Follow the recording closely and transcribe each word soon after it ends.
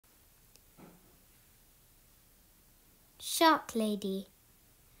Shark Lady.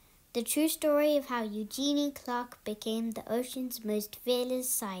 The true story of how Eugenie Clark became the ocean's most fearless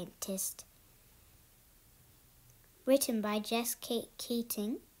scientist. Written by Jess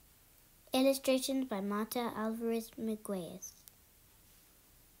Keating. Illustrations by Marta Álvarez Miguéns.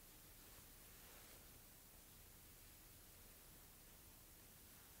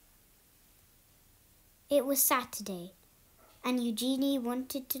 It was Saturday, and Eugenie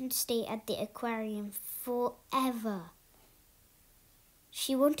wanted to stay at the aquarium forever.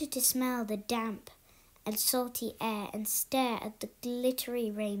 She wanted to smell the damp and salty air and stare at the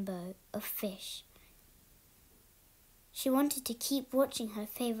glittery rainbow of fish. She wanted to keep watching her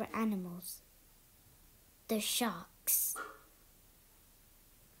favorite animals, the sharks.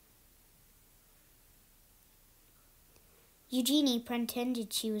 Eugenie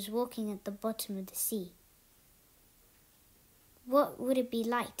pretended she was walking at the bottom of the sea. What would it be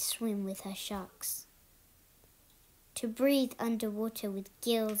like to swim with her sharks? To breathe underwater with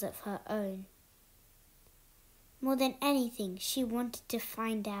gills of her own? More than anything, she wanted to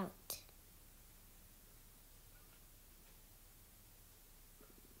find out.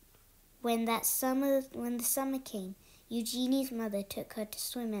 When the summer came, Eugenie's mother took her to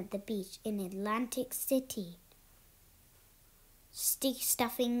swim at the beach in Atlantic City.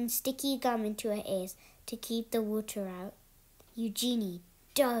 Stuffing sticky gum into her ears to keep the water out, Eugenie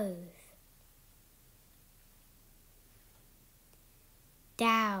dove.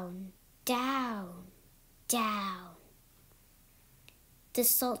 Down, down, down. The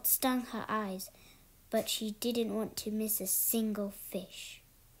salt stung her eyes, but she didn't want to miss a single fish.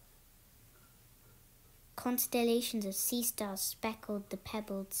 Constellations of sea stars speckled the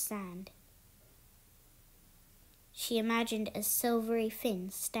pebbled sand. She imagined a silvery fin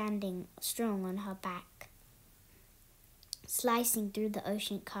standing strong on her back, slicing through the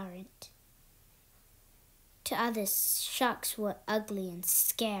ocean current. To others, sharks were ugly and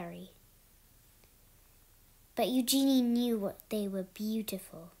scary. But Eugenie knew they were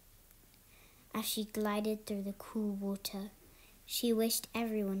beautiful. As she glided through the cool water, she wished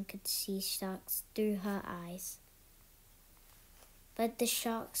everyone could see sharks through her eyes. But the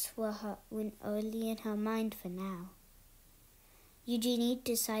sharks were only in her mind for now. Eugenie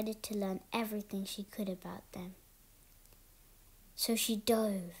decided to learn everything she could about them. So she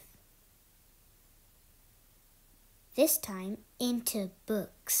dove. This time into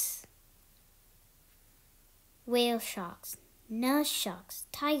books. Whale sharks, nurse sharks,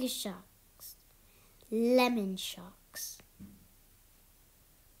 tiger sharks, lemon sharks.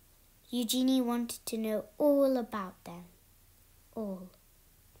 Eugenie wanted to know all about them. All.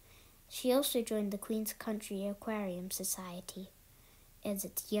 She also joined the Queen's Country Aquarium Society as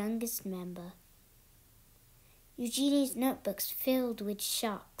its youngest member. Eugenie's notebooks filled with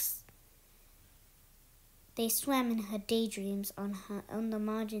sharks. They swam in her daydreams on the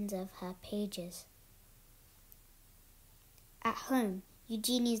margins of her pages. At home,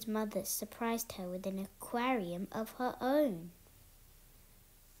 Eugenie's mother surprised her with an aquarium of her own.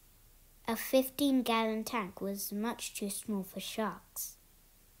 A 15-gallon tank was much too small for sharks.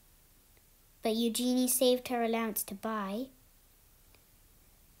 But Eugenie saved her allowance to buy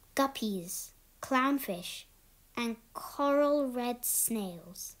guppies, clownfish, and coral red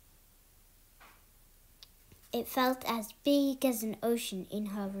snails. It felt as big as an ocean in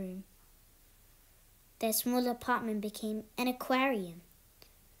her room. Their small apartment became an aquarium,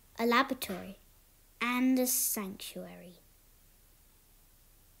 a laboratory, and a sanctuary.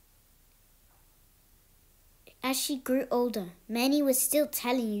 As she grew older, many were still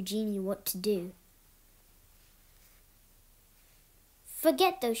telling Eugenie what to do.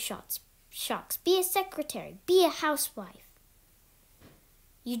 Forget those sharks. Be a secretary. Be a housewife.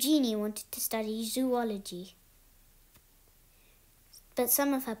 Eugenie wanted to study zoology. But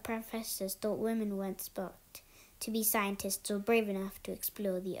some of her professors thought women weren't smart to be scientists or brave enough to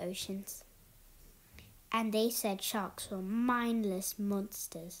explore the oceans. And they said sharks were mindless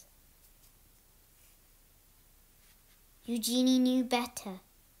monsters. Eugenie knew better.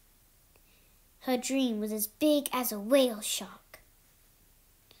 Her dream was as big as a whale shark.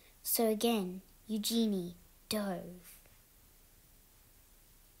 So again, Eugenie dove.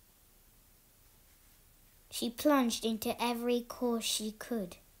 She plunged into every course she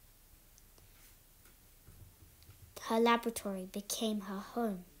could. Her laboratory became her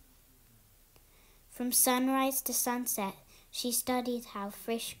home. From sunrise to sunset, she studied how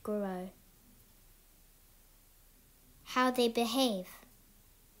fish grow, how they behave,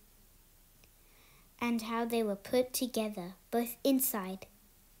 and how they were put together, both inside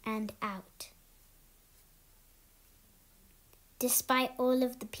and out. Despite all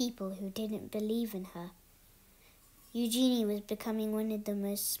of the people who didn't believe in her, Eugenie was becoming one of the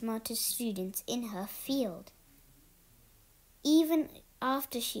most smartest students in her field. Even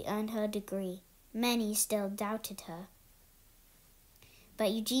after she earned her degree, many still doubted her.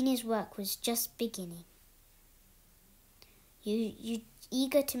 But Eugenie's work was just beginning.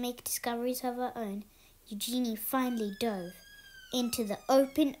 Eager to make discoveries of her own, Eugenie finally dove into the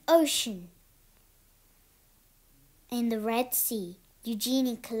open ocean. In the Red Sea,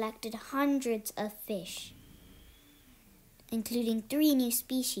 Eugenie collected hundreds of fish, including 3 new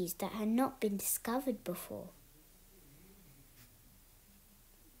species that had not been discovered before.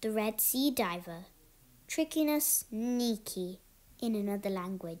 The Red Sea diver, Trichinus niki in another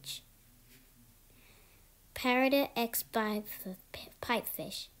language, Parida ex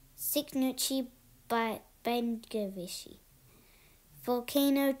pipefish, Cycnuchi bengavishi,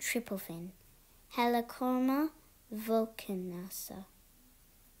 Volcano triplefin, Helicorma vulcanosa.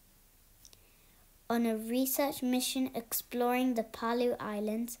 On a research mission exploring the Palau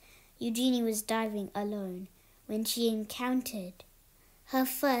Islands, Eugenie was diving alone when she encountered her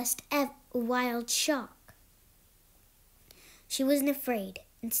first ever wild shark. She wasn't afraid.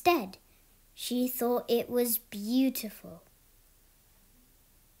 Instead, she thought it was beautiful.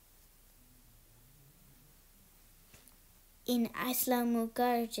 In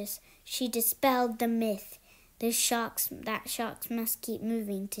Islamogorgis, she dispelled the myth that sharks must keep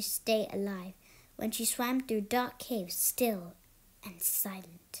moving to stay alive when she swam through dark caves, still and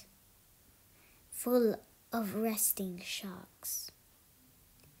silent, full of resting sharks.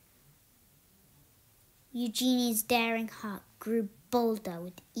 Eugenie's daring heart grew bolder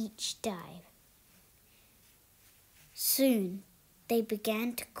with each dive. Soon, they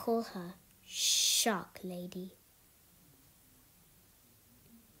began to call her Shark Lady.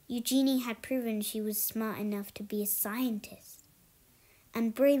 Eugenie had proven she was smart enough to be a scientist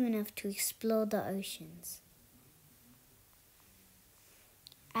and brave enough to explore the oceans.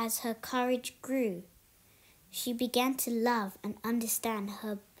 As her courage grew, she began to love and understand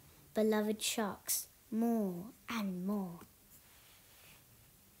her beloved sharks more and more.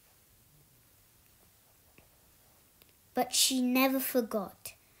 But she never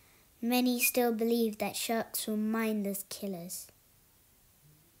forgot. Many still believed that sharks were mindless killers.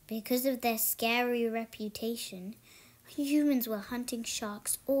 Because of their scary reputation, humans were hunting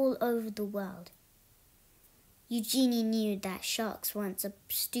sharks all over the world. Eugenie knew that sharks weren't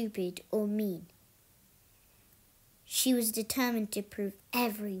stupid or mean. She was determined to prove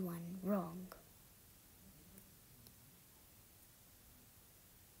everyone wrong.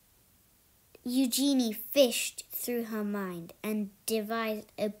 Eugenie fished through her mind and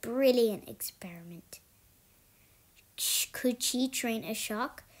devised a brilliant experiment. Could she train a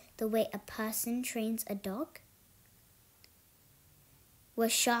shark the way a person trains a dog? Were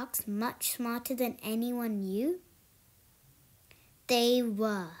sharks much smarter than anyone knew? They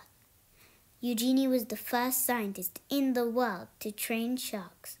were. Eugenie was the first scientist in the world to train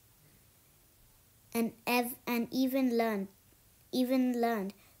sharks, and even learned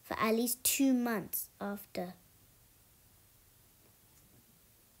for at least 2 months after.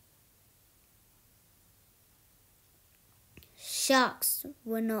 Sharks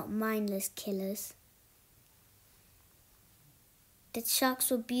were not mindless killers. That sharks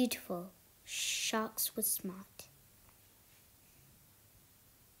were beautiful. Sharks were smart.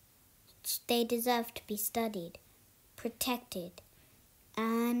 They deserve to be studied, protected,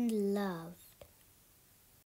 and loved.